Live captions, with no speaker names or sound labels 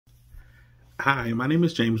Hi, my name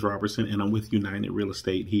is James Robertson, and I'm with United Real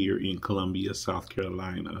Estate here in Columbia, South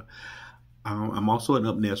Carolina. I'm also an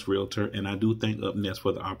UpNest Realtor, and I do thank UpNest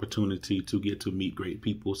for the opportunity to get to meet great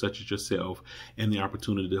people such as yourself and the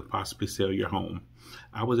opportunity to possibly sell your home.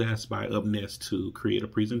 I was asked by UpNest to create a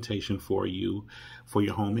presentation for you for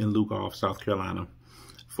your home in Lugoff, South Carolina.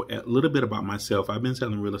 For a little bit about myself, I've been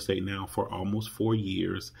selling real estate now for almost 4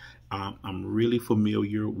 years. I'm really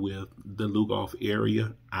familiar with the Lugoff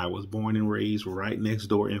area. I was born and raised right next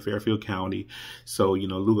door in Fairfield County. So,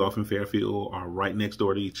 Lugoff and Fairfield are right next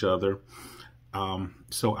door to each other.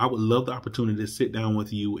 So I would love the opportunity to sit down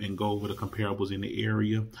with you and go over the comparables in the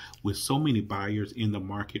area. With so many buyers in the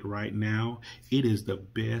market right now, it is the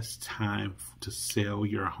best time to sell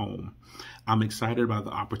your home. I'm excited about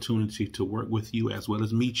the opportunity to work with you as well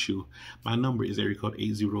as meet you. My number is area code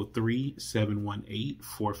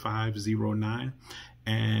 803-718-4509.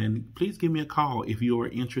 And please give me a call if you are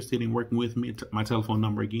interested in working with me. My telephone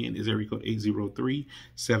number again is area code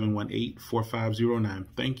 803-718-4509.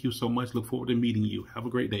 Thank you so much. Look forward to meeting you. Have a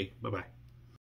great day. Bye-bye.